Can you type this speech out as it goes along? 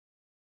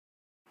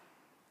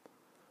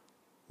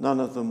None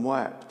of them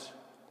wept.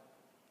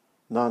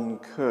 None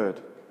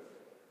could.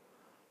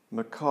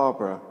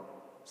 Macabre,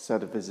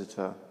 said a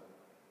visitor.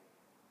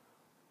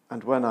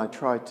 And when I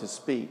tried to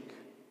speak,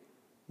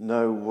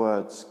 no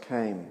words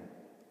came.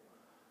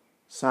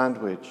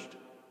 Sandwiched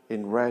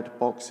in red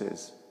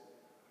boxes,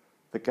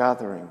 the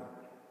gathering.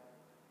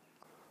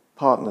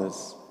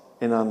 Partners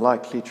in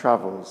unlikely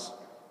travels,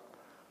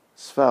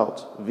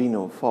 svelte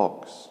venal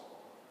fox,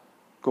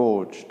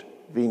 gorged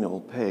venal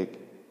pig,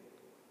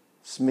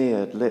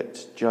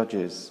 smeared-lipped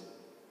judges,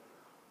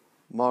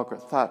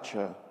 Margaret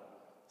Thatcher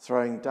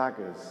throwing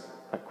daggers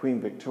at Queen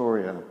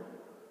Victoria,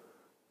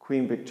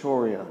 Queen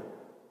Victoria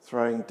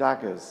throwing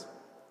daggers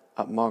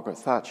at Margaret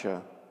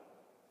Thatcher,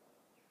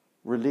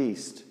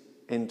 released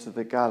into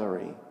the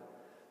gallery,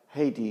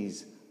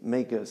 Hades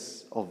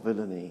Magus of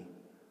villainy,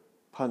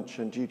 Punch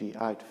and Judy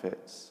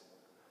outfits,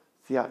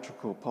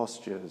 theatrical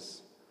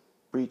postures,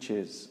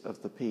 breaches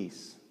of the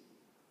peace,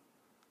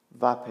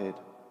 vapid,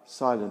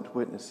 silent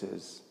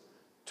witnesses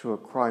to a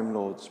crime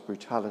lord's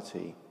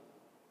brutality,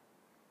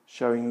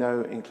 showing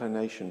no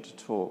inclination to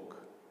talk,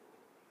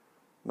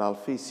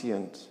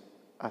 malfeasant,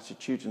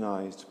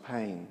 attitudinized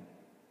pain.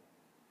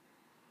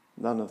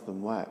 None of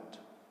them wept.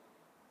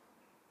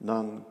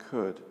 None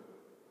could.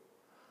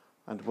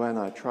 And when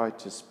I tried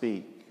to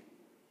speak,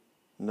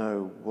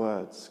 no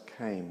words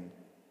came.